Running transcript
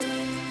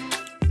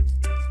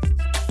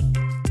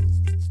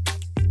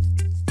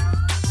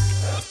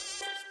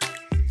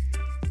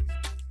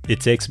It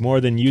takes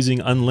more than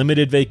using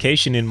unlimited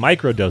vacation in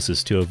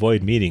microdoses to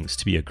avoid meetings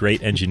to be a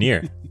great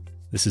engineer.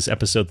 This is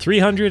episode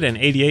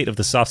 388 of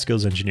the Soft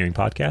Skills Engineering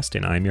Podcast,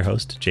 and I'm your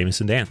host,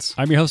 Jamison Dance.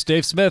 I'm your host,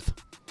 Dave Smith.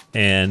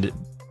 And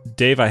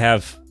Dave, I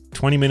have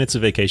 20 minutes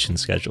of vacation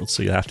scheduled,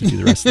 so you'll have to do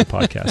the rest of the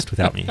podcast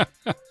without me.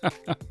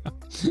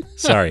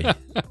 Sorry.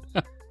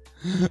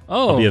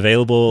 I'll be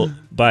available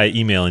by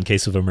email in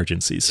case of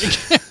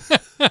emergencies.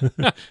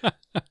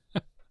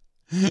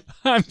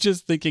 I'm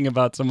just thinking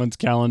about someone's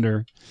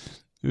calendar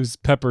who's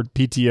peppered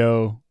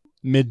PTO,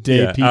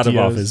 midday PTO. Out of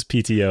office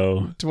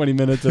PTO. 20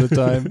 minutes at a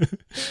time.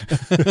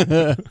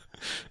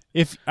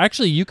 If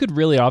actually, you could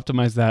really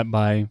optimize that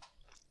by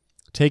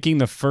taking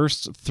the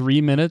first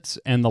 3 minutes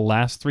and the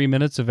last 3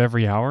 minutes of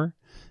every hour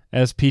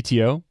as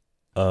PTO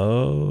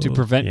to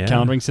prevent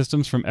countering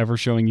systems from ever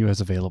showing you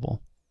as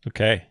available.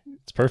 Okay,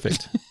 it's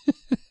perfect.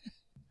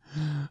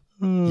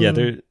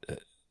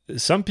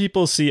 Some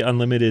people see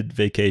unlimited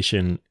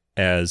vacation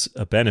as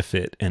a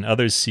benefit and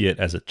others see it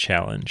as a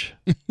challenge.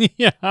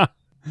 Yeah.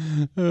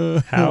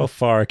 How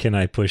far can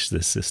I push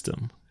this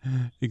system?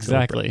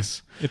 Exactly.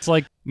 It's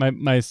like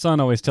my son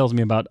always tells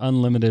me about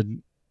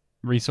unlimited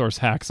resource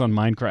hacks on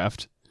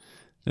Minecraft.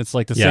 It's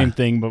like the same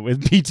thing, but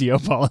with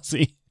PTO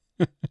policy.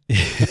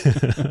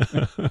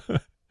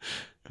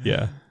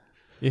 Yeah.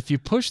 If you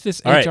push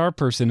this HR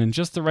person in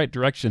just the right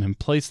direction and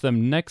place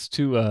them next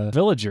to a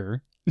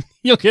villager,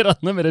 you'll get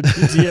unlimited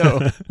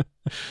PTO.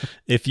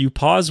 If you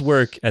pause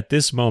work at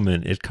this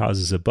moment, it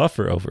causes a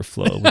buffer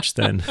overflow, which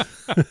then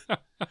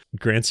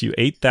grants you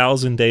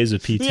 8,000 days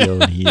of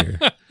PTO in a year.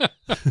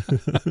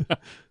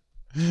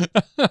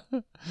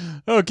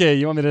 Okay,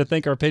 you want me to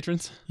thank our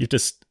patrons? You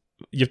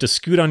have to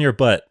scoot on your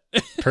butt,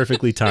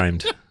 perfectly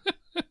timed.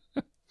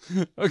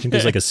 Okay. I think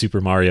there's like a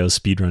Super Mario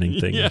speedrunning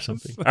thing or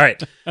something. All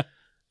right.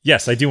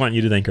 Yes, I do want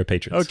you to thank our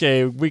patrons.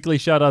 Okay, weekly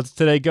shoutouts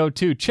today go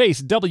to Chase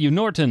W.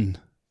 Norton,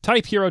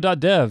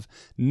 TypeHero.dev,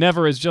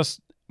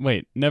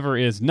 Never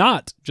is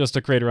not just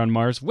a crater on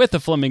Mars with a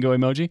flamingo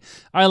emoji.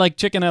 I like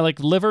chicken, I like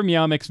liver,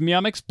 meow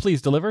mix,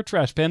 please deliver.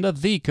 Trash Panda,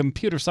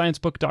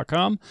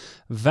 thecomputersciencebook.com,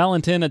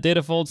 Valentin at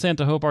Datafold,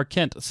 Santa Hobart,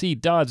 Kent, C.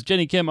 Dodds,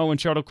 Jenny Kim, Owen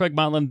Charlotte, Craig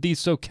Motlin, The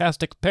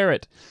Stochastic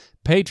Parrot,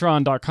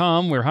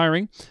 Patreon.com, we're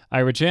hiring.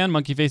 Ira Chan,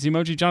 Monkey Face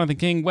Emoji, Jonathan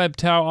King, Web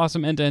Tao,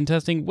 Awesome End-to-End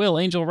Testing, Will,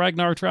 Angel,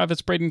 Ragnar,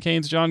 Travis, Braden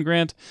Keynes, John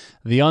Grant,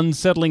 The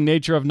Unsettling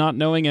Nature of Not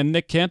Knowing, and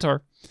Nick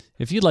Cantor.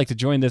 If you'd like to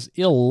join this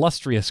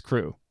illustrious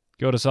crew,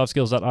 go to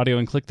softskills.audio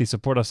and click the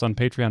Support Us on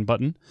Patreon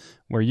button,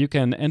 where you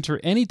can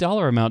enter any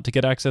dollar amount to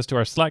get access to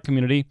our Slack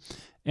community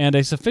and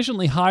a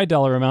sufficiently high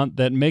dollar amount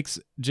that makes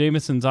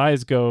Jamison's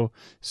eyes go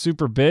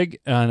super big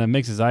and it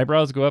makes his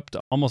eyebrows go up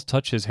to almost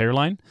touch his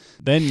hairline.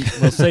 Then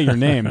we'll say your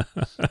name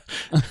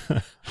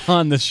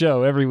on the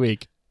show every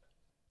week.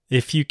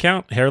 If you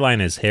count hairline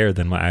as hair,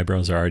 then my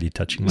eyebrows are already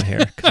touching my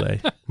hair,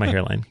 my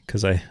hairline,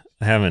 because I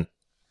haven't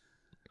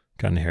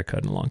gotten a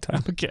haircut in a long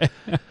time. Okay.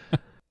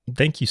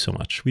 Thank you so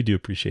much. We do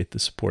appreciate the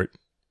support.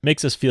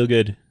 Makes us feel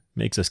good.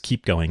 Makes us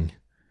keep going.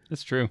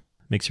 That's true.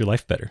 Makes your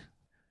life better.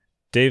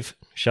 Dave,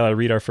 shall I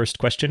read our first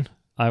question?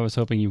 I was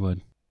hoping you would.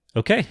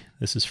 Okay.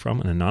 This is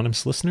from an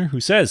anonymous listener who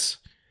says,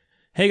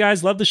 "Hey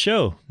guys, love the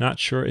show. Not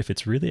sure if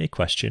it's really a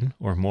question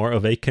or more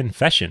of a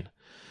confession.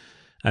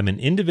 I'm an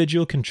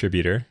individual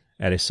contributor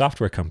at a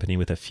software company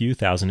with a few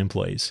thousand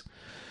employees.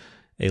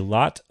 A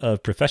lot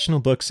of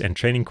professional books and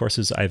training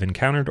courses I've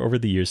encountered over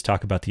the years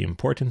talk about the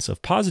importance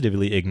of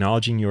positively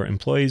acknowledging your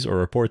employees or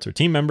reports or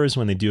team members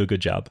when they do a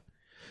good job.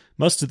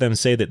 Most of them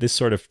say that this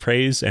sort of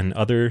praise and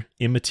other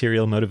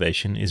immaterial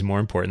motivation is more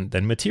important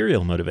than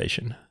material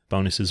motivation,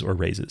 bonuses or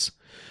raises.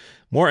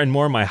 More and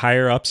more, my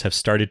higher-ups have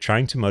started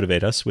trying to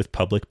motivate us with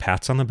public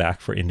pats on the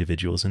back for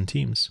individuals and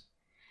teams.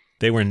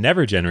 They were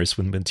never generous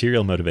with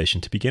material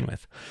motivation to begin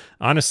with.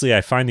 Honestly,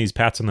 I find these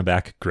pats on the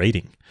back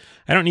grating.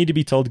 I don't need to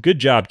be told, 'Good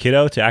job,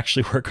 kiddo,' to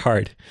actually work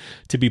hard.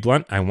 To be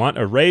blunt, I want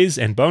a raise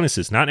and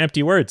bonuses, not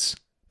empty words.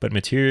 But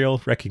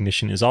material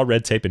recognition is all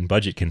red tape and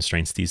budget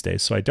constraints these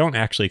days, so I don't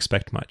actually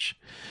expect much.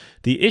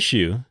 The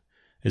issue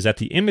is that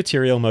the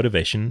immaterial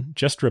motivation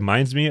just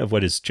reminds me of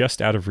what is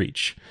just out of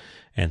reach,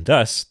 and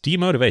thus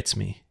demotivates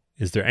me.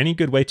 Is there any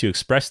good way to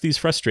express these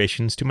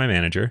frustrations to my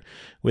manager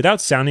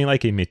without sounding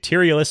like a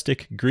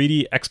materialistic,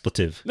 greedy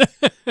expletive?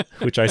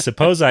 Which I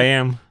suppose I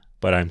am,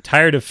 but I'm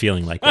tired of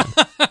feeling like one."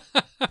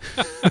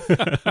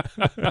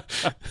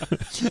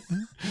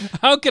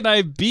 How can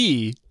I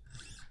be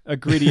a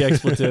greedy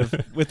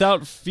expletive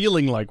without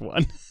feeling like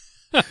one?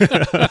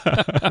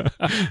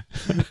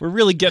 We're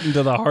really getting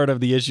to the heart of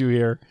the issue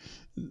here.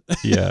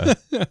 Yeah.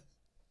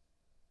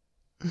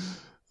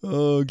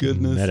 Oh,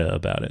 goodness. Meta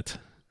about it.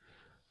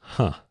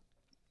 Huh.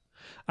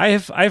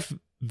 I've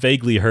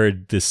vaguely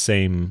heard this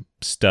same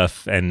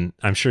stuff, and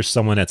I'm sure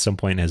someone at some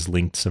point has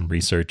linked some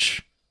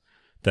research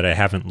that I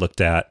haven't looked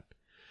at,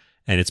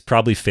 and it's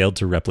probably failed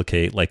to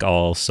replicate like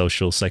all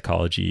social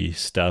psychology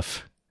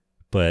stuff.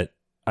 But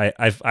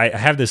I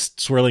have this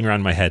swirling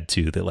around my head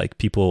too, that like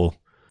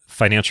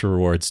financial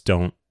rewards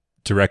don't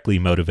directly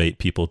motivate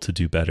people to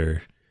do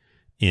better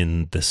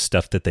in the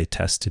stuff that they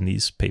test in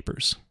these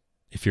papers.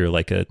 If you're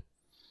like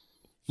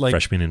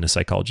freshman in a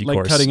psychology like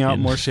course. cutting out in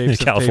more shapes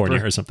of California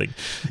paper. or something.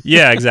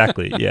 Yeah,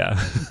 exactly.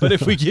 Yeah. But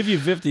if we give you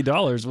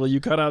 $50, will you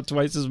cut out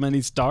twice as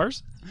many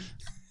stars?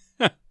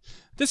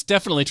 This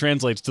definitely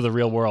translates to the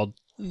real world.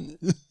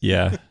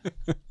 Yeah.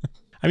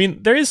 I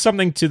mean, there is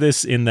something to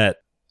this in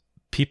that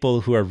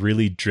people who are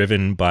really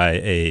driven by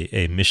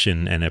a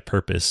mission and a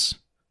purpose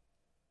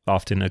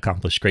often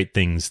accomplish great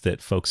things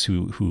that folks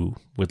who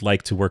would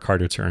like to work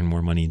harder to earn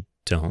more money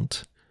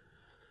don't.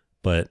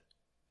 But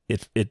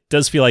it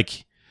does feel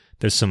like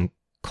there's some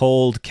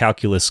cold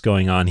calculus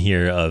going on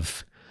here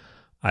of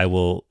I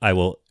will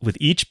with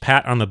each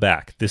pat on the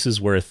back, this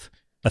is worth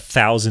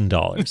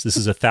 $1,000. This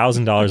is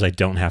 $1,000 I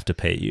don't have to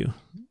pay you.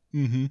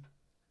 Mm-hmm.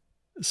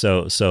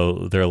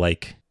 So they're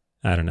like,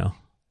 I don't know.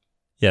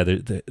 Yeah,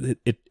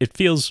 it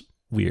feels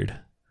weird.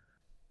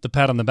 The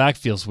pat on the back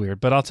feels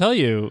weird, but I'll tell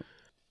you,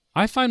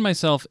 I find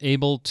myself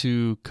able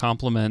to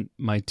compliment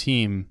my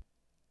team,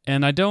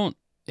 and I don't.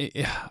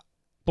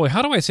 Boy,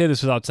 how do I say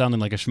this without sounding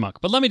like a schmuck?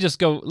 But let me just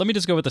go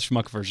with the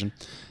schmuck version.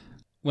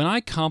 When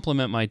I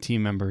compliment my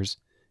team members,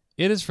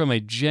 it is from a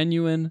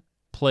genuine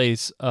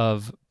place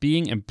of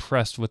being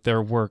impressed with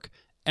their work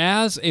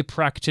as a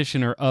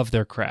practitioner of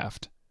their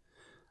craft.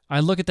 I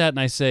look at that and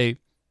I say,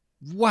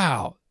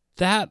 wow,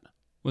 that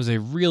was a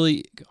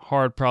really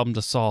hard problem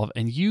to solve,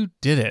 and you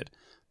did it.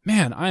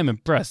 Man, I am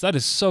impressed. That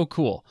is so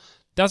cool.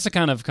 That's the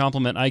kind of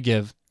compliment I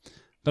give.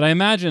 But I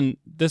imagine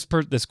this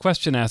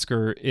question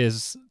asker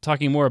is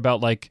talking more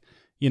about, like,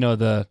 you know,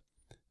 the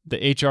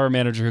HR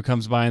manager who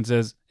comes by and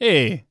says,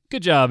 "Hey,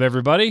 good job,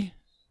 everybody."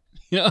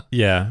 You know?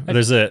 Yeah,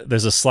 there's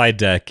a slide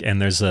deck,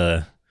 and there's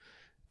a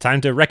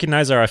time to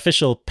recognize our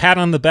official pat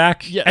on the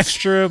back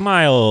extra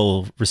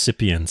mile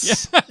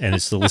recipients, and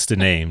it's the list of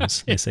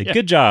names. They say,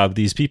 "Good job,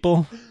 these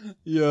people.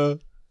 Yeah,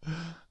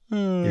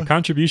 your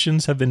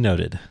contributions have been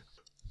noted."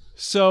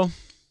 So,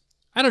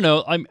 I don't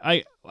know.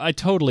 I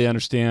totally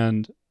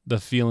understand the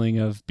feeling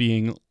of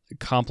being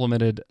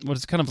complimented. What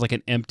is kind of like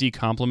an empty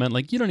compliment.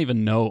 Like, you don't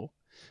even know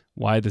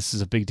why this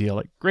is a big deal.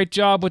 Like, great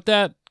job with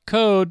that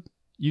code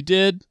you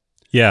did.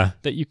 Yeah.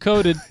 That you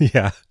coded.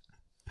 Yeah.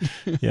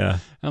 Yeah.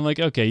 I'm like,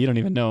 okay, you don't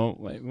even know,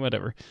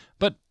 whatever.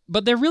 But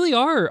there really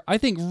are, I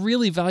think,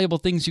 really valuable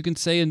things you can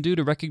say and do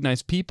to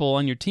recognize people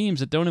on your teams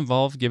that don't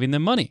involve giving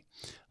them money.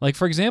 Like,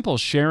 for example,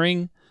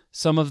 sharing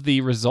some of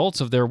the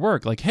results of their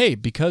work. Like, hey,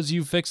 because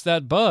you fixed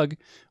that bug,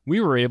 we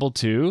were able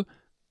to,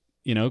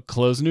 you know,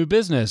 close new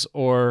business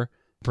or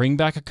bring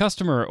back a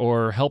customer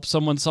or help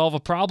someone solve a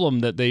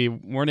problem that they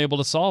weren't able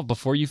to solve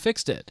before you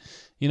fixed it.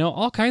 You know,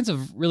 all kinds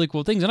of really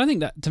cool things. And I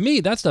think that, to me,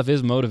 that stuff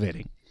is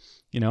motivating.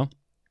 You know,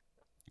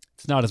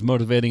 it's not as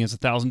motivating as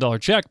 $1,000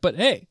 check, but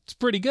hey, it's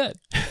pretty good.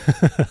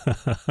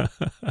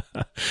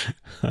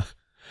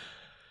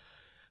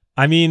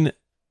 I mean,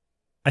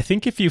 I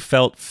think if you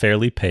felt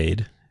fairly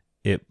paid,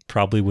 it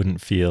probably wouldn't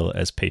feel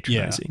as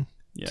patronizing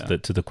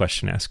to the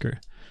question asker.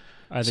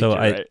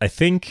 I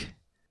think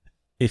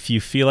if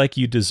you feel like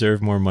you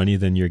deserve more money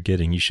than you're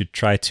getting, you should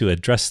try to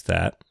address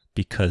that,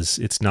 because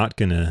it's not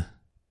going to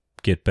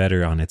get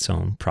better on its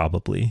own,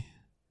 probably.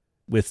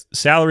 With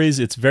salaries,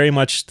 it's very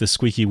much the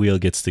squeaky wheel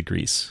gets the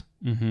grease.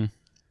 Mm-hmm.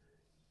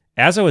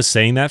 As I was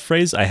saying that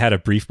phrase, I had a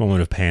brief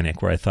moment of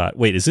panic where I thought,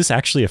 wait, is this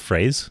actually a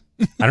phrase?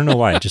 I don't know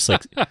why. It just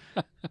like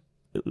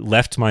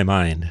left my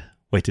mind.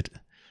 Wait, did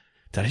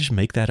I just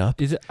make that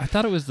up? Is it? I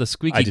thought it was the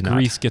squeaky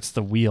grease gets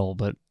the wheel,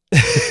 but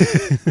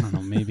I don't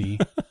know, maybe.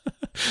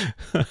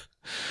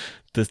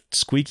 The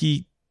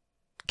squeaky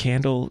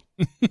candle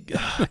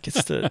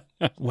gets the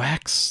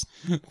wax.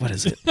 What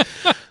is it?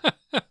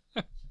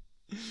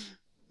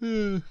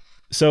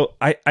 So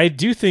I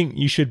do think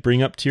you should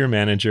bring up to your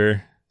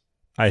manager,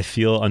 I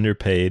feel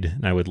underpaid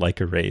and I would like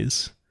a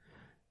raise.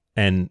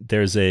 And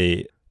there's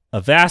a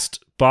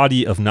vast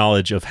body of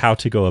knowledge of how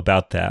to go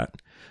about that.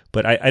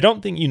 But I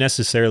don't think you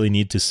necessarily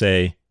need to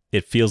say,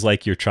 it feels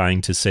like you're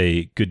trying to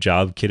say, good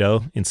job,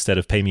 kiddo, instead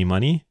of pay me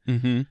money.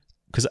 Mm-hmm.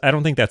 Because I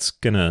don't think that's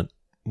going to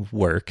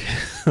work.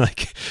 I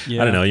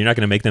don't know. You're not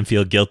going to make them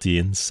feel guilty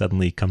and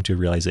suddenly come to a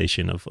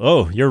realization of,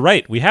 oh, you're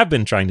right. We have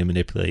been trying to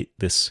manipulate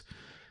this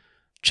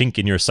chink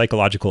in your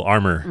psychological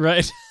armor.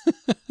 Right.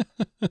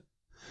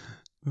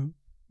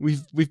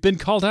 We've been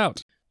called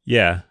out.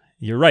 Yeah,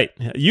 you're right.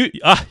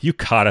 You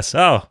caught us.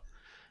 Oh,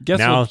 guess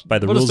now by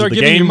the rules of the start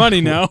giving game, you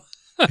money now.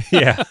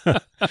 Yeah.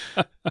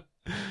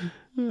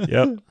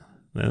 Yep.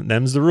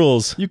 Them's the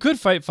rules. You could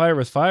fight fire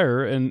with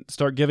fire and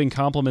start giving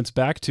compliments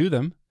back to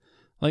them.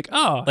 Like,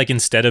 oh. Like,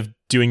 instead of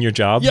doing your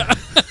job? Yeah.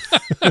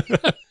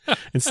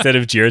 Instead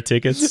of Jira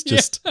tickets,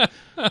 just...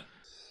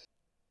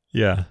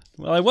 Yeah.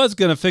 Well, I was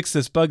going to fix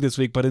this bug this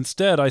week, but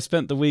instead I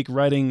spent the week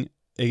writing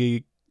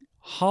a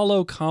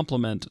hollow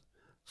compliment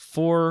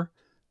for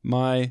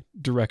my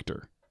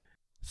director.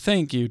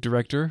 Thank you,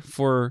 director,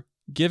 for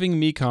giving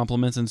me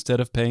compliments instead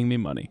of paying me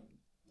money.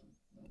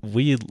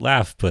 We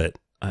laugh, but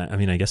I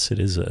mean, I guess it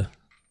is a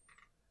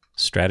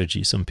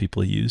strategy some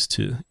people use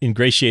to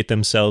ingratiate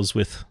themselves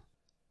with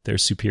their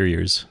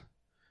superiors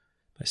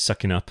by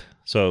sucking up.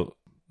 So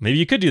maybe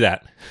you could do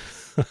that.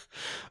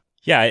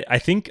 Yeah, I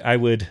think I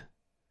would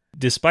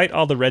despite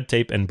all the red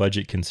tape and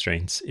budget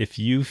constraints, if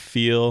you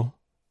feel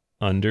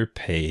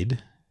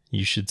underpaid,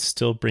 you should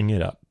still bring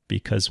it up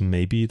because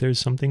maybe there's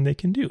something they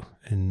can do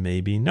and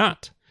maybe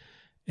not.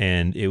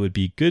 And it would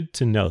be good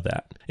to know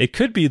that. It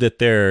could be that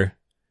they're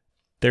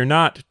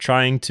not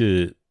trying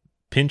to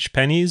pinch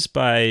pennies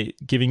by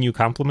giving you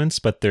compliments,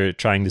 but they're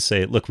trying to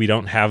say, look, we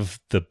don't have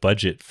the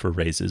budget for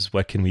raises.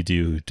 What can we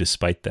do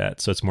despite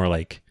that? So it's more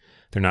like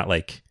they're not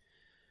like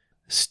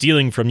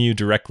stealing from you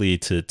directly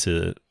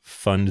to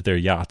fund their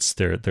yachts.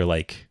 They're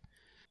like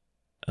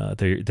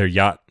their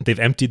yacht. They've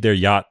emptied their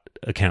yacht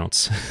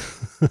accounts.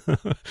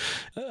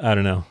 I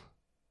don't know.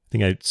 I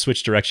think I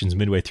switched directions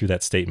midway through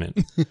that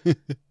statement.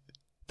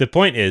 The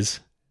point is,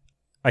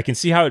 I can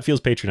see how it feels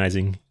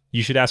patronizing.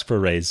 You should ask for a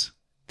raise.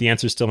 The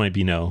answer still might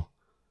be no,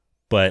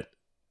 but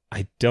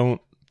I don't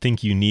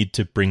think you need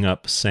to bring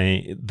up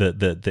saying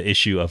the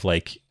issue of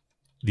like,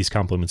 these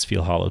compliments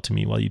feel hollow to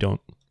me while you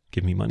don't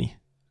give me money.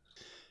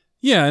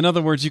 Yeah, in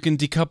other words, you can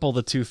decouple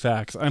the two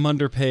facts. I'm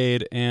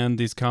underpaid, and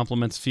these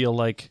compliments feel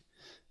like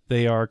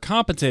they are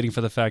compensating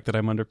for the fact that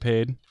I'm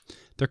underpaid.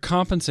 They're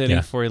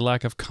compensating for a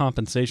lack of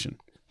compensation.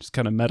 Just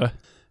kind of meta.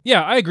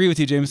 Yeah, I agree with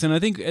you, Jamison. I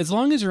think as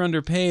long as you're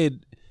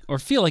underpaid or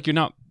feel like you're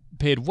not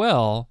paid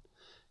well,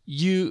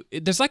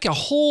 there's like a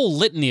whole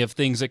litany of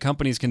things that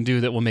companies can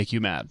do that will make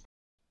you mad.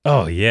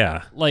 Oh,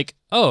 yeah. Like,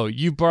 oh,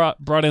 you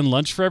brought in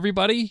lunch for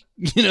everybody?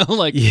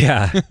 Like...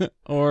 Yeah.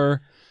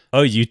 Or...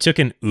 Oh, you took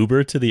an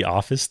Uber to the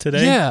office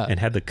today? Yeah. And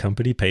had the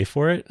company pay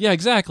for it? Yeah,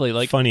 exactly.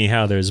 Like, funny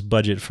how there's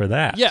budget for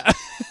that. Yeah.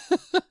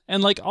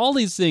 And like all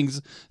these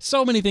things,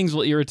 so many things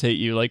will irritate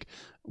you. Like,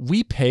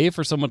 we pay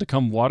for someone to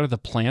come water the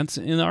plants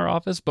in our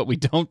office, but we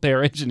don't pay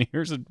our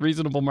engineers a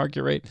reasonable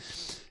market rate.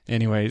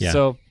 Anyway,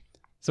 so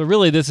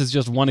really this is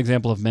just one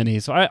example of many.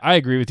 So I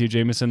agree with you,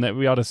 Jamison, that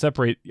we ought to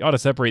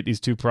separate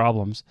these two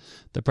problems.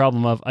 The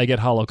problem of I get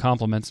hollow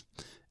compliments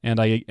and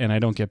I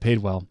don't get paid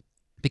well.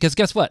 Because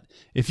guess what?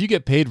 If you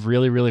get paid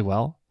really, really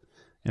well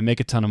and make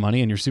a ton of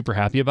money and you're super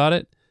happy about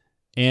it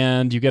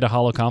and you get a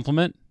hollow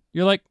compliment,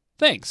 you're like,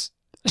 thanks.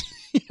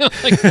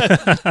 Like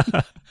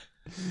that.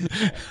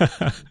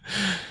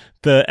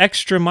 The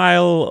extra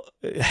mile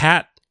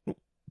hat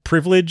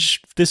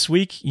privilege this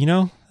week,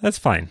 that's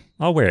fine.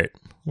 I'll wear it.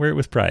 Wear it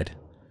with pride.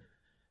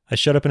 I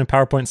showed up in a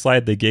PowerPoint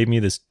slide. They gave me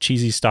this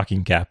cheesy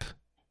stocking cap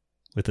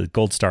with a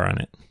gold star on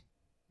it.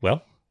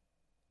 Well,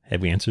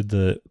 have we answered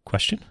the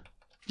question?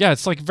 Yeah,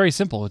 it's like very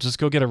simple. Just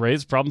go get a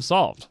raise, problem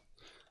solved.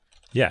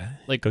 Yeah.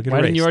 Like, go get why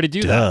a raise. didn't you already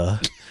do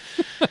that?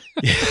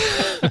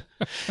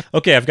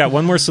 Okay, I've got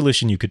one more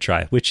solution you could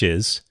try, which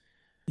is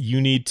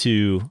you need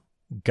to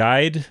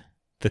guide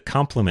the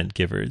compliment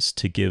givers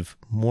to give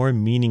more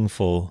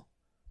meaningful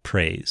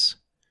praise.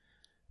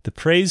 The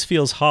praise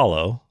feels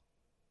hollow,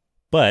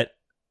 but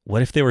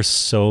what if they were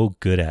so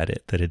good at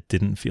it that it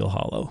didn't feel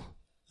hollow?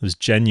 It was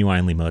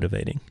genuinely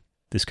motivating.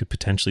 This could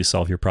potentially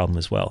solve your problem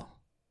as well.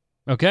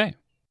 Okay.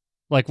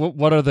 Like,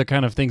 what are the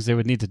kind of things they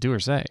would need to do or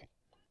say?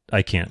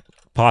 I can't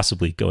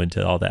possibly go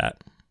into all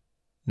that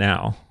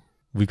now.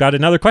 We've got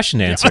another question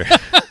to answer.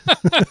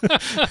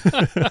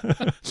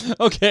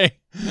 Okay.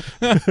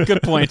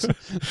 Good point.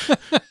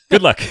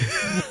 Good luck.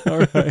 All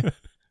right.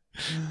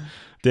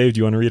 Dave, do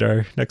you want to read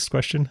our next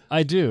question?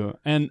 I do.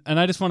 And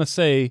I just want to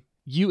say,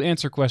 you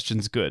answer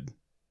questions good.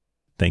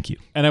 Thank you.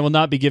 And I will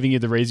not be giving you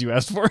the raise you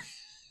asked for.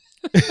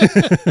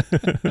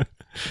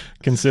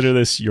 Consider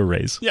this your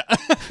raise. Yeah.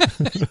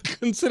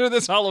 Consider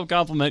this hollow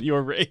compliment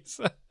your raise.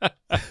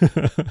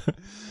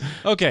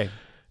 Okay.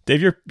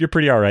 Dave, you're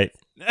pretty all right.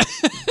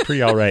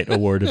 Pretty all right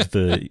award of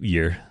the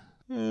year.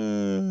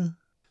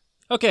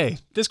 Okay,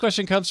 this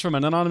question comes from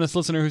an anonymous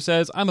listener who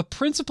says, I'm a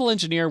principal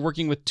engineer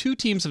working with 2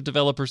 teams of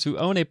developers who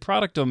own a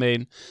product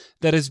domain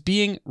that is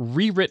being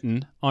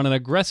rewritten on an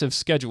aggressive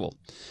schedule.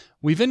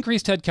 We've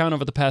increased headcount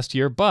over the past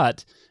year,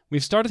 but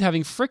we've started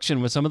having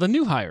friction with some of the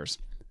new hires.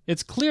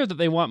 It's clear that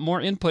they want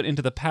more input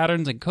into the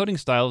patterns and coding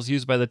styles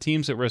used by the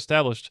teams that were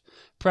established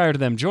prior to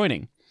them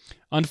joining.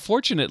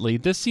 Unfortunately,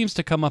 this seems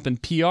to come up in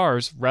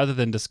PRs rather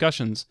than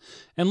discussions,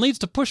 and leads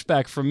to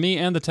pushback from me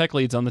and the tech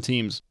leads on the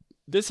teams.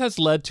 This has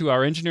led to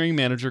our engineering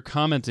manager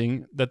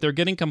commenting that they're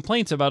getting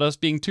complaints about us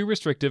being too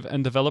restrictive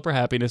and developer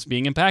happiness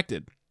being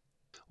impacted.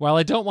 While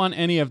I don't want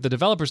any of the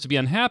developers to be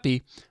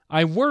unhappy,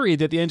 I worry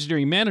that the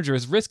engineering manager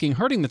is risking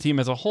hurting the team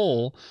as a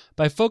whole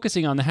by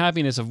focusing on the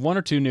happiness of 1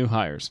 or 2 new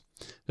hires.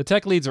 The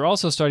tech leads are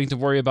also starting to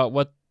worry about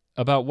what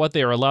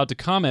they are allowed to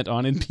comment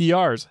on in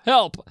PRs.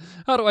 Help!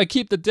 How do I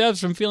keep the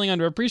devs from feeling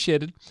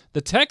underappreciated,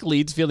 the tech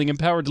leads feeling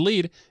empowered to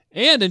lead,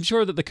 and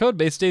ensure that the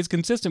codebase stays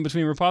consistent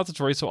between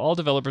repositories so all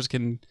developers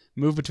can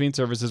move between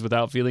services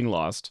without feeling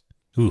lost?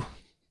 Ooh,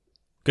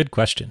 good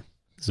question.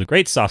 This is a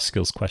great soft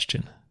skills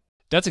question.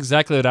 That's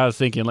exactly what I was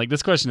thinking. Like,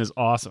 this question is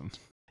awesome.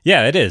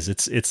 Yeah, it is.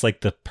 It's like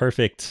the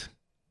perfect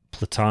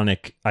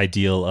platonic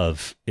ideal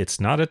of it's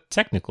not a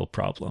technical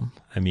problem.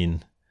 I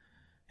mean,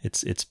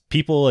 it's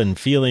people and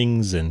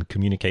feelings and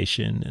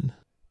communication, and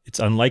it's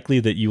unlikely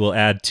that you will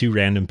add 2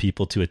 random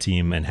people to a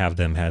team and have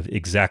them have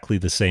exactly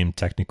the same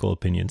technical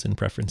opinions and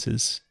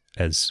preferences.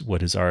 as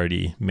what is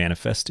already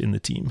manifest in the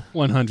team.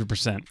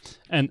 100%.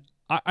 And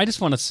I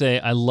just want to say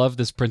I love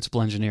this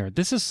principal engineer.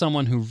 This is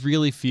someone who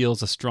really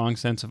feels a strong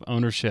sense of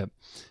ownership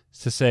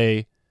to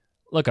say,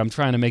 look, I'm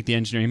trying to make the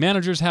engineering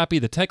managers happy,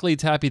 the tech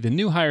leads happy, the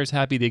new hires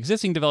happy, the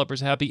existing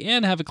developers happy,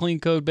 and have a clean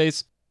code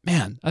base.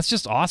 Man, that's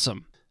just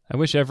awesome. I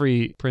wish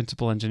every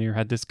principal engineer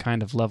had this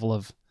kind of level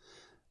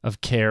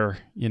of care,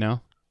 you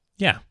know?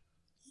 Yeah.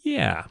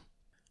 Yeah.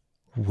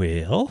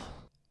 Well,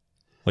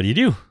 what do you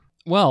do?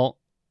 Well,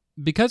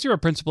 because you're a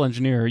principal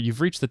engineer, you've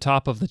reached the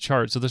top of the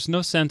chart, so there's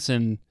no sense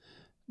in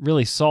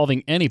really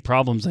solving any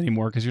problems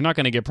anymore because you're not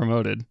going to get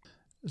promoted.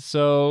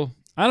 So,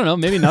 I don't know,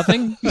 maybe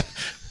nothing?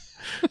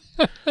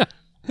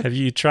 Have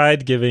you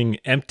tried giving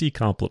empty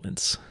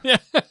compliments? Yeah.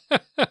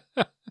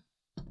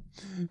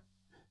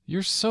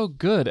 You're so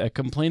good at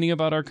complaining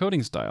about our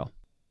coding style.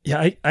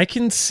 Yeah, I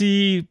can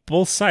see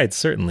both sides,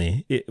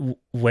 certainly.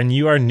 When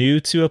you are new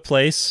to a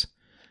place,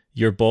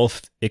 you're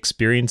both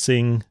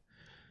experiencing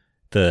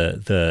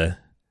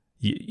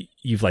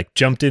you've like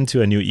jumped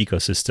into a new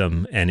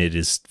ecosystem, and it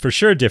is for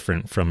sure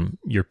different from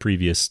your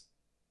previous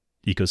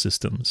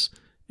ecosystems.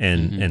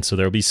 And so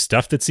there'll be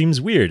stuff that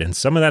seems weird, and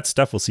some of that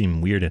stuff will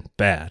seem weird and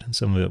bad, and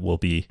some of it will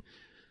be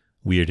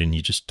weird and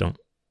you just don't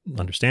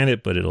understand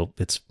it, but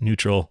it's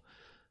neutral.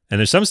 And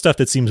there's some stuff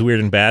that seems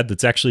weird and bad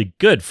that's actually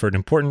good for an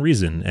important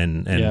reason,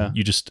 and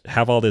you just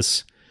have all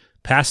this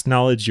past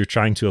knowledge you're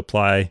trying to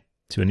apply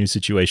to a new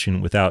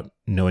situation without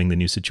knowing the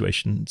new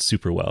situation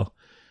super well.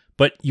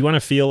 But you want to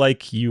feel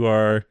like you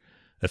are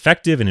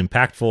effective and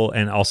impactful,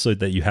 and also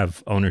that you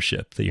have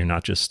ownership, that you're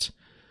not just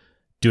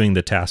doing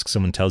the task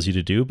someone tells you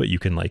to do, but you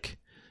can like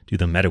do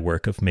the meta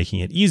work of making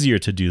it easier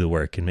to do the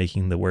work and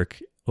making the work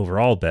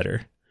overall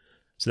better.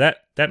 So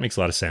that makes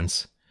a lot of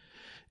sense.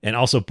 And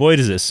also, boy,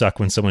 does it suck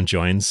when someone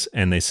joins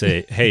and they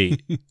say, hey,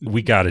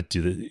 we got to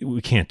do this.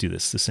 We can't do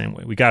this the same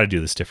way. We got to do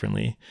this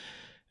differently.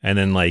 And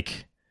then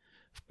like,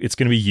 it's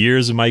going to be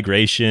years of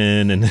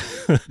migration and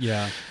you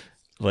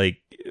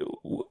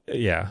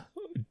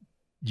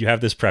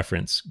have this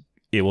preference.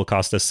 It will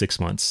cost us 6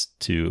 months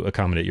to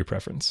accommodate your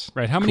preference.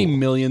 Right. How many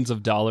millions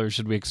of dollars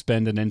should we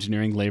expend in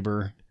engineering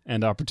labor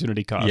and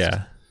opportunity cost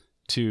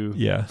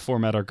to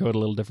format our code a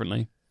little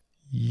differently?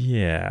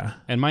 Yeah.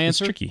 And my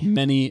answer, tricky.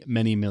 Many,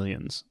 many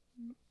millions.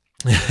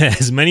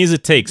 As many as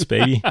it takes,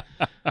 baby.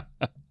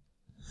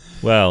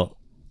 Well,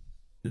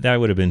 that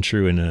would have been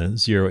true in a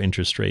zero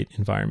interest rate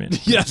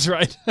environment. Yes,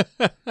 right.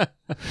 That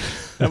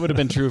would have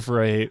been true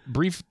for a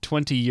brief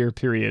 20-year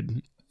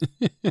period.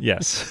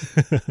 Yes.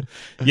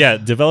 Yeah,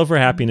 developer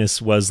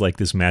happiness was like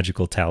this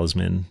magical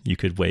talisman you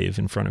could wave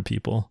in front of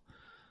people.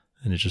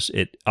 And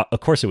of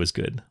course it was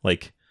good.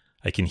 Like,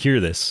 I can hear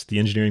this. The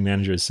engineering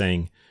manager is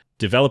saying,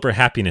 developer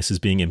happiness is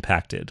being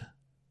impacted.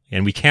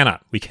 And we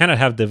cannot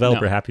have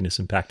developer happiness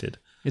impacted.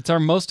 It's our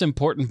most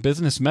important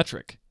business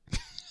metric.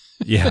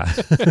 Yeah.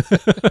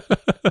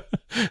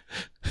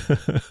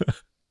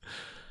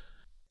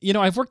 You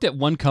know, I've worked at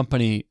one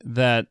company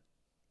that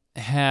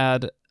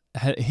had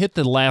hit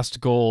the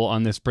last goal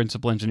on this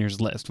principal engineer's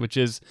list, which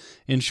is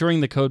ensuring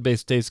the code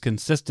base stays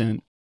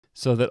consistent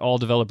so that all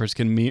developers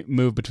can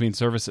move between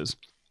services.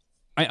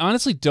 I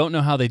honestly don't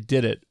know how they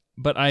did it,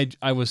 but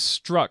I was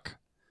struck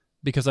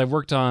because I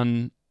worked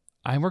on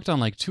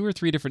like 2 or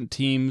 3 different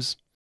teams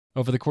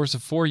over the course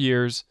of 4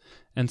 years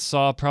and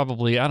saw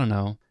probably,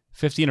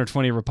 15 or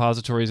 20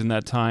 repositories in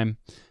that time.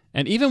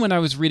 And even when I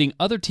was reading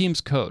other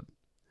teams' code,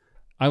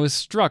 I was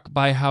struck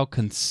by how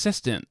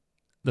consistent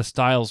the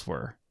styles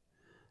were.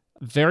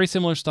 Very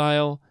similar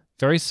style,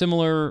 very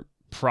similar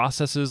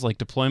processes like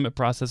deployment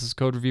processes,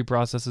 code review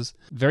processes,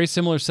 very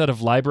similar set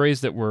of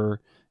libraries that were,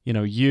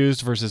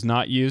 used versus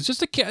not used,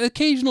 just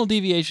occasional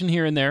deviation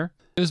here and there.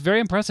 It was very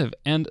impressive.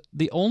 And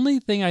the only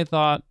thing I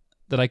thought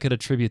that I could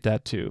attribute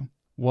that to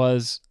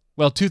was,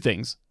 2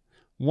 things.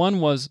 One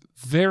was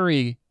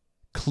very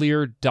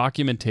clear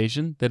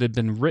documentation that had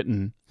been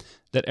written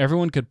that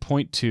everyone could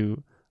point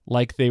to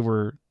like they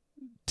were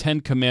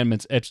 10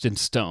 commandments etched in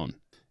stone.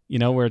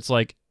 Where it's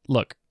like,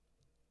 look,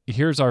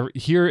 here is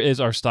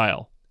our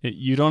style.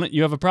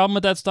 You have a problem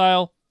with that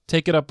style,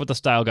 take it up with the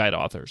style guide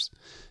authors.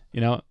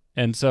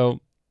 And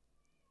so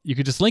you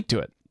could just link to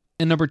it.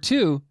 And number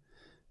 2,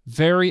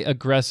 very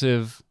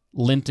aggressive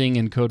linting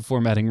and code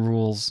formatting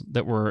rules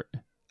that were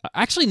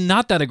actually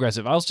not that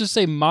aggressive. I'll just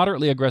say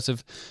moderately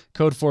aggressive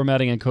code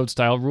formatting and code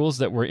style rules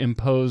that were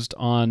imposed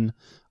on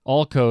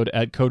all code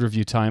at code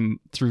review time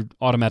through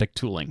automatic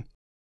tooling.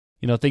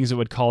 Things that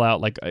would call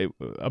out, like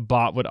a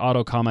bot would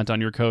auto comment on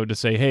your code to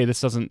say, hey,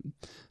 this doesn't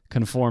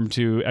conform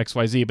to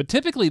XYZ. But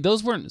typically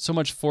those weren't so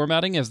much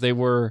formatting as they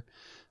were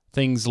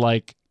things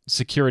like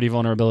security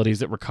vulnerabilities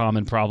that were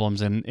common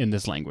problems in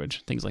this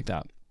language, things like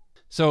that.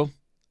 So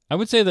I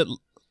would say that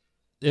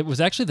it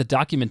was actually the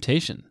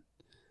documentation,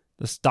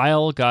 the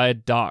style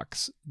guide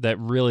docs, that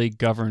really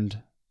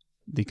governed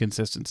the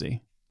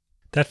consistency.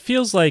 That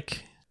feels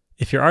like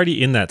if you're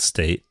already in that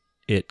state,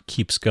 it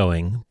keeps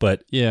going.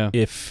 But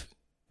if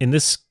in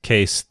this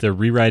case, they're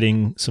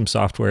rewriting some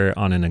software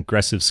on an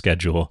aggressive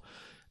schedule,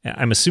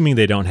 I'm assuming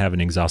they don't have an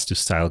exhaustive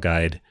style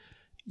guide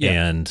Yeah.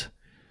 And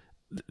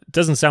it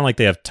doesn't sound like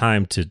they have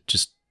time to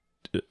just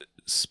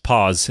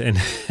pause and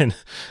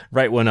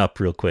write one up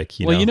real quick.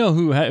 Well, you know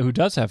who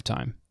does have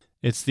time?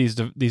 It's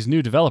these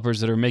new developers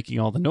that are making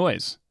all the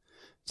noise.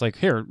 It's like,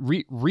 here,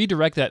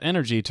 redirect that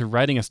energy to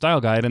writing a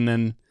style guide and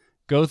then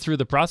go through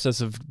the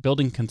process of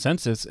building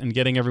consensus and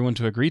getting everyone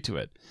to agree to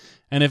it.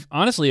 And if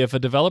a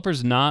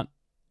developer's not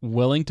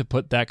willing to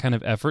put that kind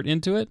of effort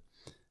into it,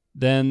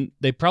 then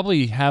they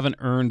probably haven't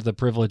earned the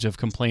privilege of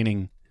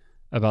complaining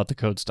about the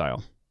code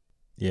style.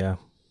 Yeah.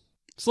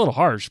 It's a little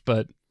harsh,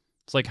 but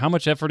it's like, how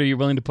much effort are you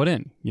willing to put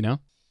in, you know?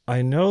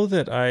 I know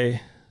that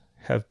I've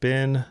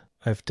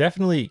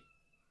definitely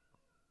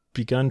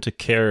begun to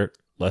care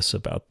less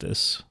about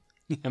this.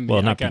 I mean, well,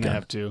 I not kind of begun.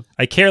 have to.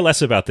 I care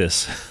less about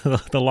this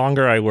the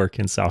longer I work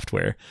in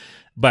software.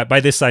 But by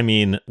this, I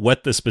mean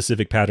what the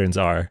specific patterns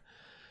are.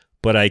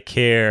 But I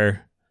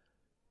care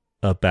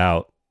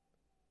about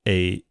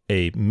a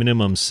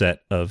minimum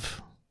set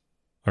of,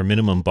 or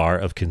minimum bar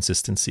of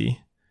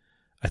consistency.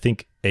 I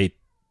think a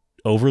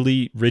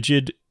overly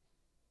rigid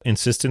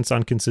insistence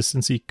on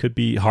consistency could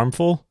be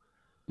harmful.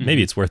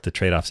 Maybe it's worth the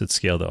trade-offs at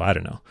scale, though. I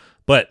don't know.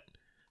 But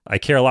I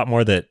care a lot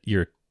more that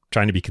you're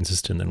trying to be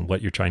consistent than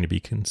what you're trying to be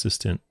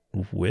consistent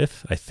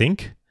with, I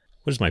think.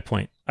 What is my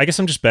point? I guess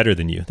I'm just better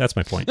than you. That's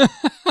my point.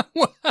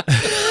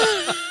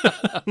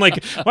 I'm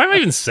like, why am I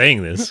even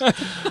saying this?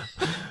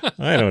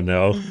 I don't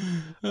know.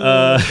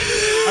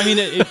 I mean,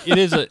 it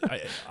is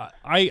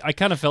I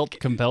kind of felt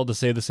compelled to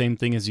say the same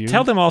thing as you.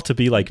 Tell them all to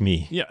be like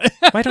me. Yeah.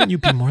 Why don't you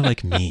be more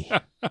like me?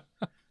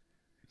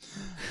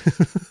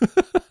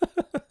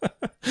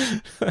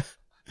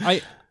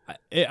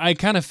 I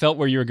kind of felt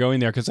where you were going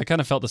there because I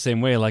kind of felt the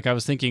same way. Like I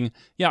was thinking,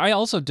 yeah, I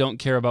also don't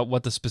care about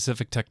what the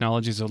specific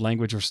technologies or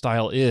language or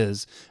style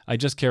is. I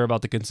just care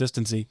about the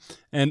consistency.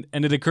 And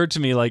it occurred to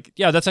me like,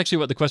 yeah, that's actually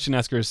what the question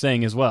asker is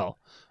saying as well.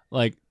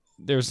 Like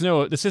this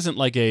isn't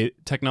like a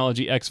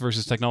technology X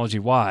versus technology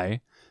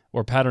Y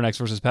or pattern X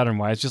versus pattern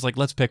Y. It's just like,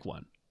 let's pick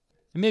one.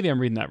 And maybe I'm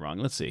reading that wrong.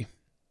 Let's see.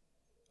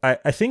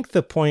 I think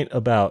the point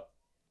about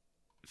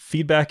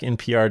feedback in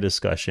PR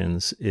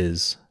discussions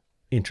is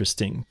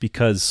interesting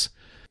because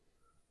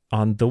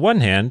on the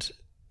one hand,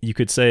 you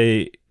could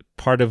say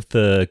part of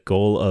the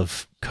goal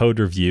of code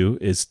review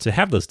is to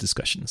have those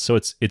discussions. So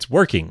it's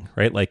working,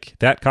 right? Like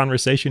that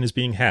conversation is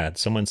being had.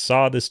 Someone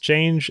saw this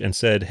change and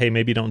said, hey,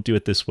 maybe don't do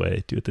it this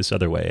way, do it this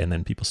other way. And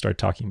then people start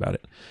talking about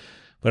it.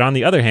 But on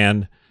the other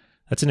hand,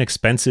 that's an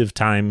expensive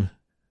time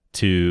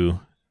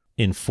to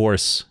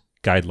enforce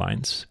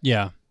guidelines.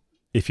 Yeah.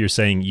 If you're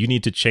saying you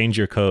need to change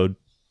your code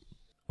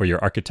or your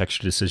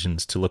architecture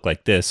decisions to look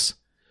like this,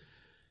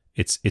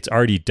 it's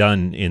already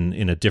done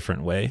in a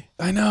different way.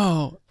 I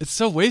know. It's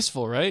so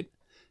wasteful, right?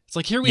 It's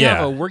like here we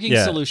have a working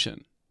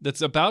solution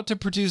that's about to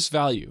produce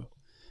value,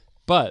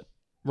 but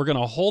we're going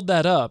to hold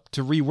that up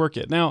to rework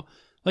it. Now,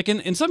 like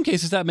in some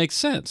cases that makes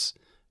sense,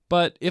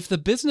 but if the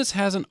business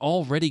hasn't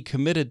already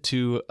committed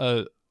to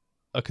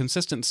a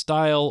consistent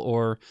style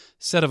or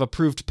set of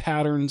approved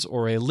patterns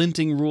or a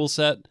linting rule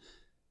set,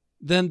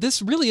 then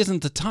this really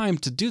isn't the time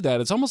to do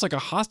that. It's almost like a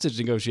hostage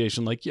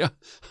negotiation. Like, yeah,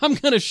 I'm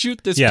going to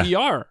shoot this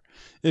PR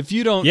if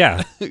you don't,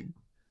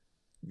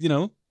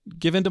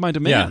 give in to my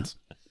demands.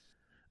 Yeah.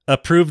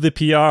 Approve the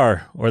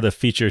PR or the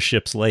feature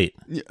ships late.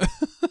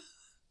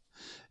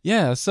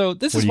 Yeah, so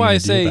this is why I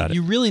say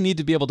you really need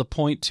to be able to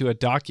point to a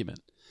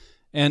document.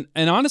 And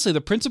honestly, the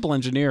principal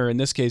engineer in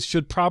this case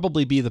should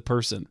probably be the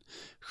person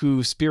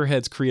who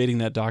spearheads creating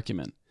that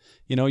document.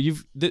 You know,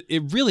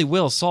 it really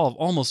will solve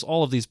almost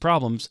all of these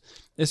problems,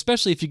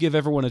 especially if you give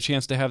everyone a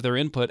chance to have their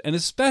input, and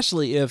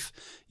especially if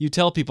you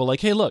tell people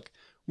like, hey, look,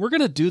 we're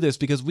going to do this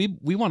because we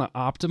want to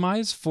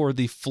optimize for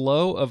the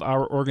flow of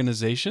our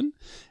organization,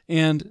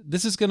 and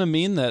this is going to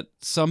mean that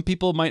some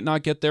people might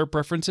not get their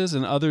preferences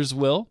and others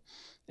will,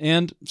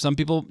 and some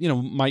people,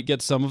 might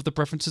get some of the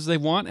preferences they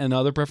want and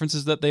other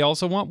preferences that they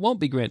also want won't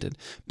be granted.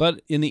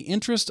 But in the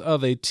interest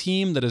of a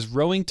team that is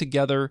rowing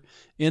together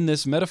in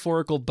this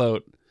metaphorical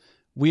boat,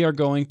 we are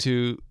going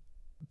to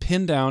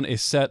pin down a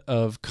set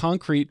of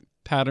concrete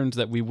patterns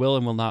that we will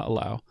and will not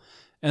allow.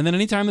 And then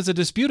anytime there's a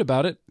dispute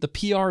about it, the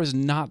PR is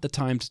not the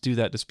time to do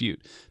that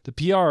dispute. The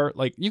PR,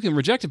 you can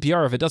reject a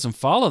PR if it doesn't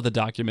follow the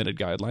documented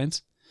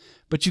guidelines,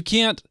 but you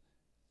can't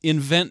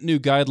invent new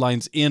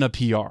guidelines in a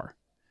PR.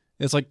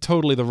 It's like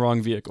totally the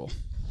wrong vehicle.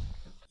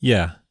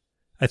 Yeah.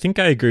 I think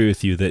I agree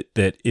with you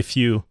that if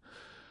you...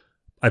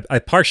 I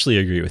partially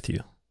agree with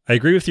you. I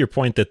agree with your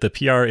point that the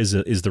PR is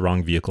the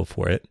wrong vehicle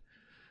for it.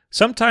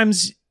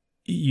 Sometimes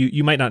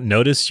you might not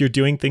notice you're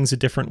doing things a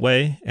different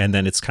way, and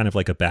then it's kind of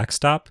like a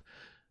backstop.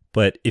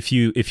 But if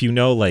you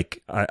know,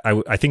 like,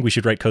 I think we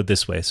should write code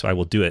this way, so I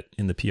will do it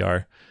in the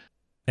PR,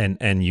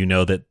 and you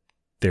know that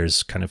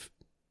there's kind of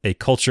a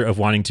culture of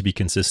wanting to be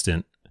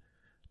consistent,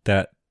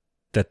 that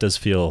does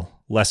feel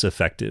less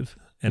effective.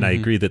 And I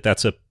agree that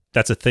that's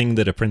a thing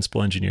that a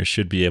principal engineer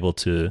should be able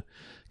to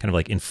kind of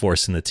like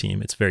enforce in the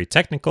team. It's very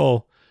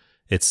technical.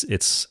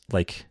 It's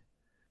like,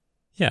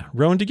 yeah,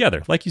 rowing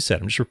together. Like you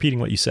said, I'm just repeating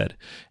what you said.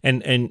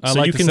 And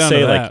so you can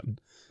say like,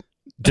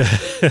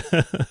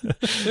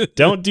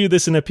 Don't do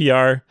this in a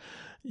PR.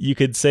 You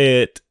could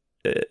say it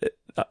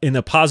in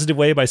a positive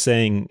way by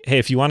saying, "Hey,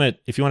 if you want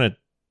to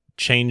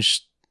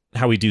change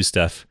how we do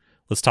stuff,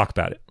 let's talk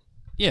about it.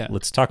 Yeah.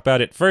 Let's talk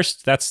about it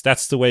first.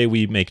 That's the way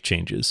we make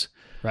changes."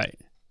 Right.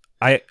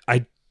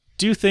 I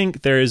do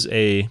think there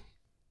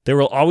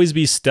will always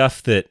be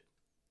stuff that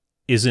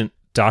isn't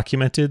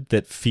documented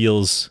that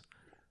feels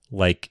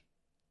like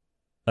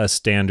a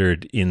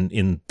standard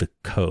in the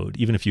code,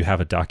 even if you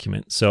have a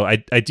document. So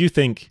I do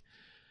think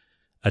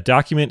a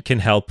document can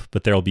help,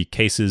 but there will be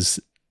cases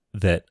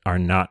that are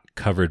not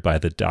covered by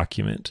the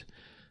document.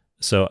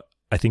 So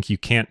I think you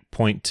can't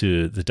point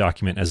to the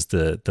document as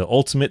the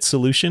ultimate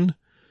solution.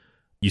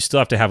 You still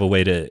have to have a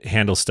way to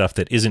handle stuff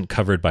that isn't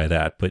covered by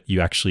that, but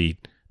you actually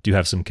do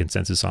have some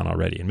consensus on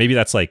already. And maybe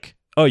that's like,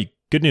 oh,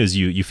 good news,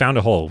 you found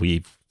a hole.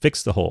 We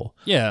fixed the hole.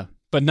 Yeah,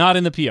 but not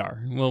in the PR.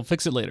 We'll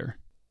fix it later.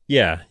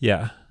 Yeah.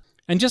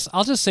 And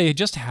I'll just say,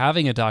 just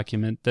having a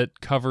document that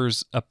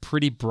covers a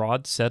pretty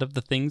broad set of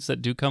the things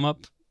that do come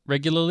up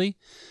regularly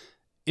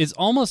is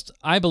almost,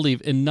 I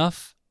believe,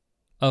 enough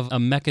of a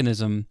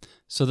mechanism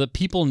so that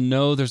people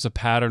know there's a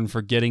pattern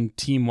for getting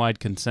team-wide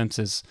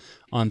consensus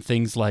on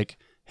things like,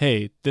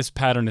 hey, this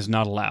pattern is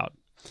not allowed.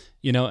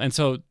 And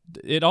so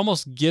it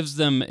almost gives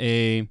them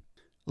a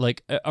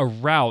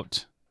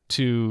route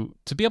to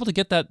be able to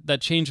get that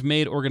change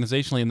made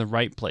organizationally in the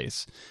right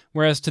place.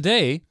 Whereas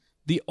today,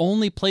 the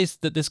only place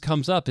that this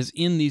comes up is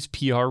in these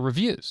PR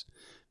reviews,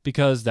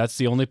 because that's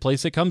the only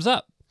place it comes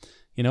up.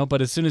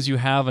 But as soon as you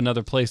have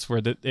another place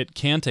where it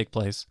can take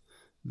place,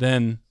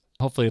 then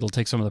hopefully it'll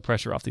take some of the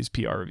pressure off these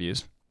PR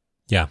reviews.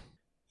 Yeah.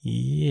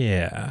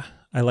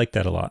 I like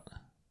that a lot.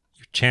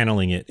 You're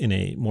channeling it in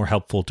a more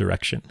helpful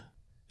direction.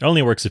 It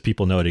only works if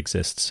people know it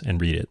exists and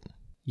read it.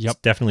 Yep.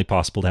 It's definitely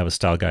possible to have a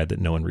style guide that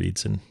no one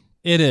reads, and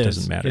it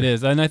doesn't matter. It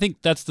is. And I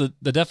think that's the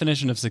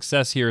definition of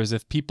success here, is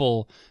if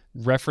people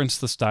reference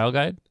the style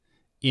guide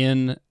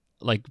in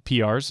like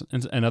PRs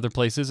and other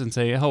places and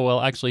say, oh,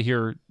 well, actually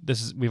here,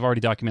 we've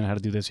already documented how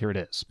to do this. Here it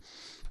is.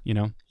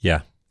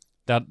 Yeah.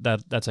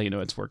 That's how you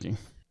know it's working.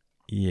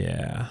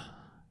 Yeah.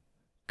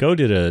 Go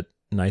did a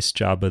nice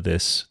job of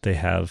this. They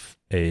have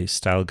a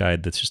style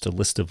guide that's just a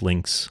list of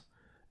links,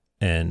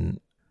 and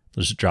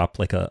they'll just drop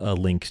like a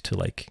link to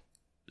like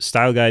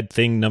style guide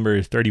thing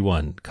number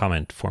 31,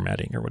 comment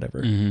formatting or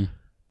whatever. Mm-hmm.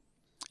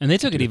 And they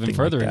took it even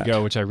further like in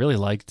Go, which I really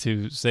like,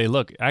 to say,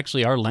 look,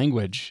 actually our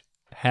language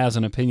has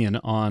an opinion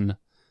on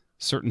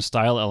certain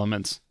style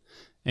elements.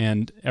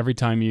 And every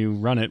time you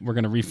run it, we're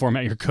going to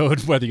reformat your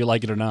code, whether you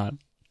like it or not.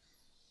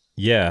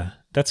 Yeah,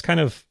 that's kind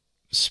of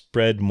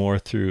spread more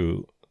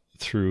through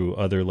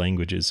other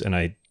languages, and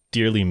I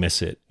dearly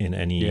miss it in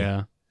any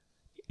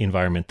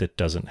environment that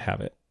doesn't have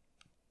it.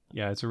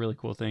 Yeah, it's a really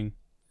cool thing.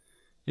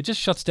 It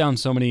just shuts down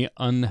so many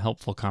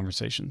unhelpful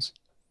conversations.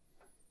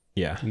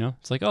 Yeah.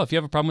 It's like, oh, if you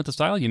have a problem with the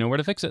style, you know where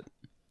to fix it.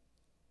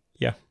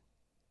 Yeah.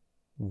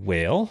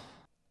 Well,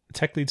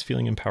 tech leads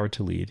feeling empowered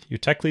to lead. Your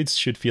tech leads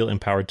should feel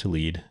empowered to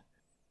lead.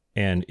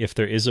 And if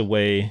there is a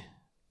way,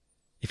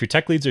 if your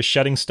tech leads are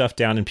shutting stuff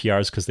down in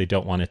PRs because they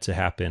don't want it to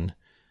happen,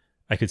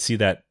 I could see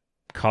that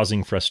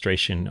causing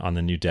frustration on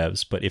the new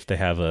devs. But if they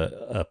have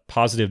a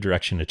positive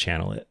direction to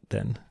channel it,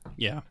 then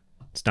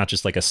it's not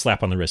just like a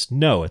slap on the wrist.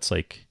 No, it's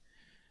like,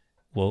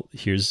 well,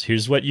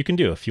 here's what you can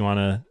do if you want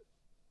to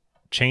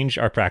change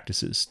our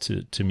practices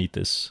to meet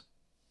this,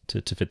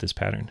 to fit this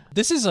pattern.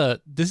 This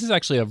is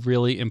actually a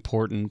really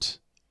important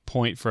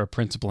point for a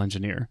principal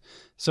engineer.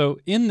 So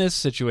in this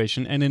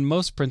situation, and in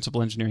most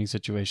principal engineering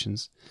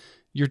situations,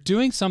 you're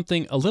doing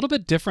something a little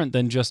bit different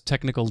than just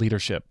technical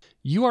leadership.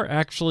 You are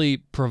actually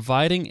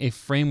providing a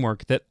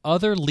framework that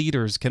other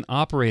leaders can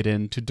operate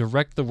in to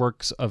direct the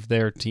works of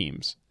their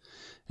teams.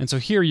 And so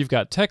here you've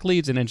got tech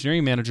leads and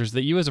engineering managers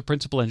that you as a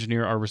principal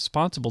engineer are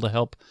responsible to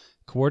help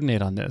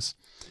coordinate on this.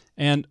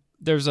 And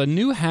there's a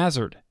new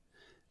hazard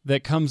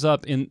that comes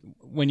up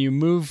when you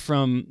move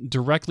from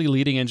directly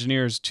leading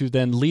engineers to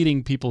then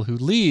leading people who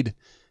lead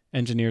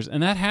engineers.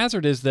 And that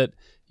hazard is that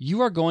you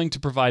are going to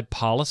provide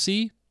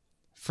policy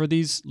for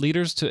these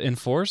leaders to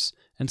enforce,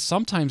 and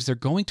sometimes they're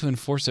going to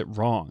enforce it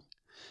wrong.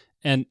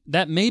 And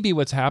that may be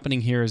what's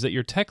happening here, is that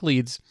your tech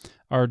leads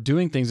are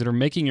doing things that are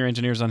making your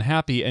engineers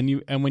unhappy,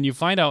 and when you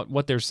find out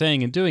what they're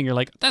saying and doing, you're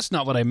like, that's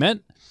not what I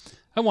meant.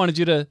 I wanted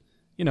you to,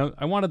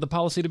 I wanted the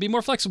policy to be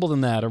more flexible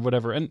than that or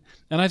whatever. And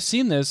I've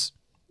seen this,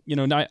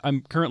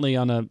 I'm currently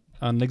on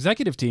an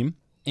executive team,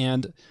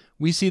 and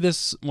we see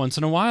this once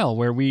in a while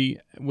where we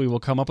will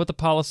come up with a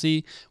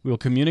policy, we will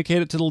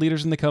communicate it to the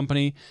leaders in the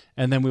company,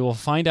 and then we will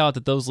find out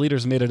that those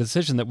leaders made a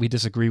decision that we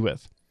disagree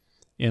with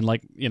in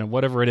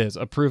whatever it is,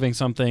 approving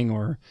something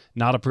or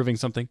not approving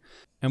something.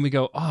 And we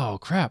go, oh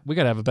crap, we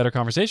got to have a better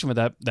conversation with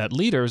that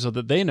leader so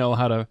that they know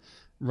how to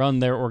run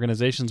their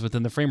organizations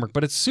within the framework.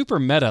 But it's super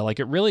meta. Like,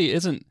 it really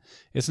isn't,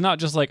 it's not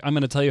just like, I'm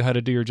going to tell you how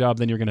to do your job,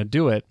 then you're going to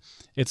do it.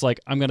 It's like,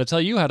 I'm going to tell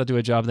you how to do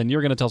a job, then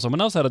you're going to tell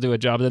someone else how to do a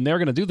job, then they're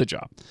going to do the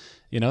job.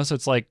 So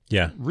it's like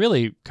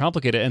really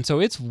complicated. And so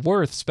it's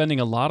worth spending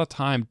a lot of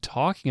time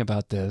talking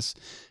about this.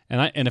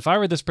 And if I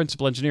were this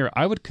principal engineer,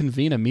 I would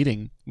convene a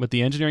meeting with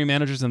the engineering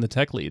managers and the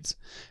tech leads.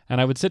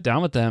 And I would sit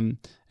down with them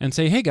and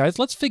say, hey guys,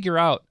 let's figure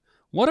out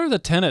what are the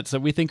tenets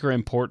that we think are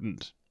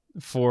important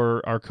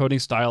for our coding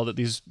style that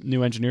these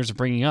new engineers are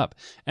bringing up,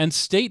 and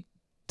state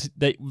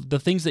the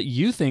things that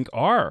you think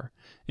are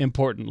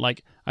important.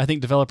 Like, I think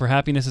developer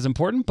happiness is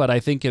important, but I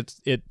think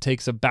it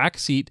takes a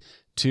backseat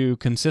to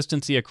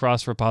consistency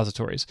across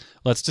repositories.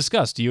 Let's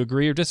discuss. Do you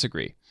agree or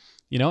disagree?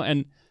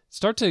 And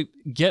start to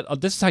get,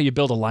 this is how you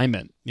build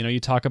alignment. You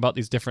talk about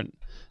these different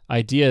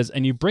ideas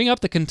and you bring up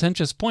the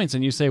contentious points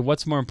and you say,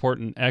 what's more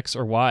important, X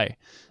or Y?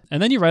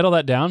 And then you write all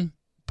that down,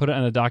 put it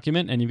in a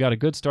document, and you've got a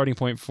good starting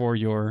point for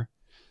your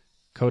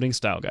coding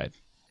style guide.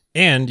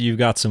 And you've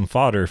got some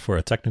fodder for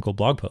a technical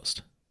blog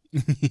post.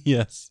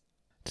 Yes.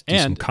 To do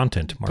some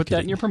content marketing. Put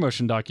that in your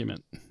promotion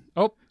document.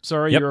 Oh,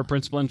 sorry, You're a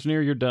principal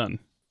engineer. You're done.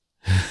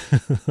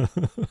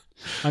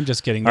 I'm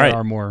just kidding. There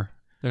are more.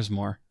 There's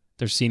more.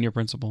 There's senior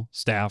principal,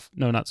 staff.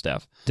 No, not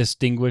staff.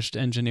 Distinguished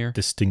engineer.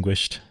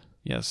 Distinguished.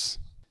 Yes.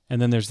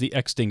 And then there's the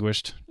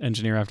extinguished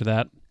engineer after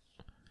that.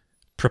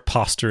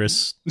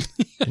 Preposterous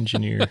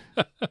engineer.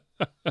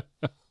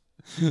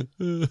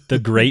 The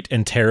great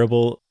and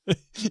terrible.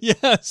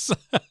 Yes.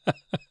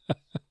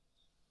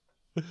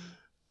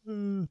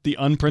 The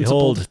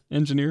unprincipled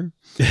engineer.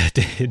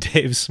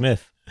 Dave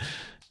Smith.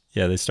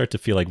 Yeah, they start to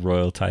feel like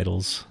royal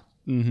titles.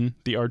 Mm-hmm.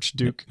 The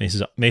Archduke.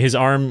 May his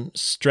arm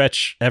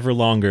stretch ever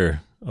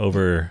longer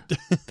over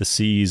the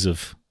seas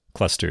of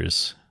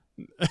clusters.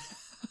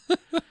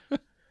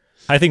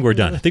 I think we're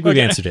done. I think we've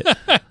answered it.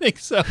 I think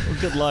so.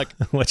 Good luck.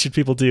 What should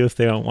people do if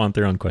they don't want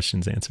their own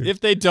questions answered?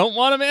 If they don't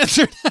want them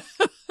answered?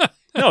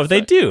 No, if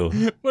they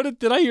do.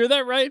 Did I hear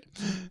that right?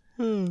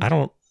 I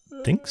don't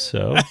think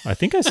so. I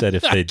think I said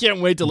if they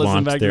can't wait to listen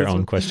want back their to this own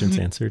one. questions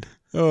answered.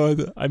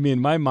 I mean,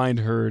 my mind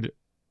heard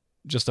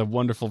just a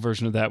wonderful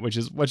version of that, which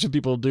is, what should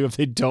people do if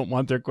they don't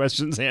want their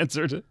questions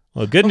answered?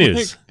 Well, good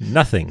news.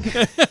 Nothing.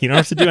 You don't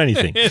have to do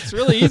anything. It's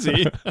really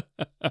easy.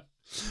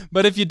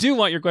 But if you do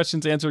want your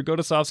questions answered, go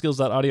to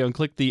softskills.audio and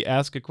click the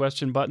Ask a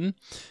Question button.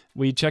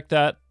 We check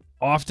that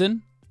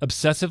often,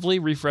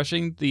 obsessively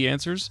refreshing the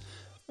answers.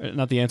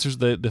 Not the answers,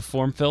 the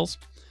form fills.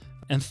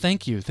 And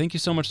thank you. Thank you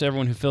so much to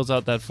everyone who fills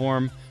out that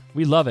form.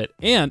 We love it.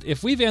 And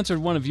if we've answered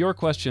one of your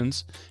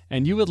questions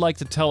and you would like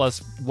to tell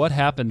us what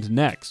happened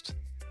next,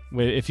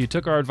 if you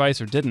took our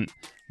advice or didn't,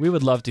 we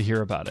would love to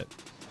hear about it.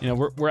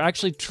 We're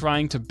actually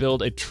trying to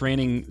build a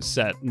training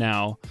set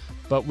now,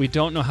 but we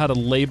don't know how to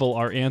label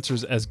our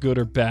answers as good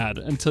or bad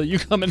until you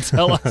come and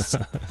tell us.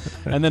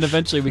 And then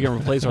eventually we can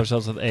replace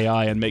ourselves with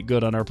AI and make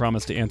good on our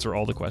promise to answer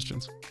all the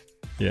questions.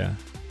 Yeah,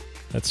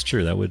 that's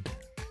true.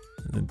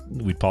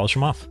 We'd polish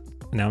them off.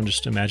 Now I'm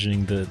just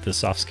imagining the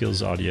soft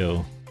skills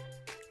audio,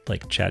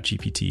 like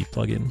ChatGPT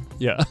plugin.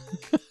 Yeah.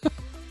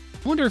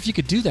 I wonder if you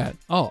could do that.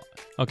 Oh,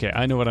 okay.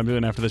 I know what I'm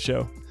doing after the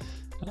show.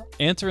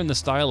 Answer in the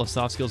style of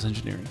soft skills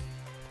engineering.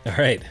 All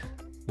right.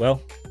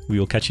 Well, we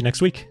will catch you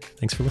next week.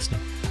 Thanks for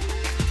listening.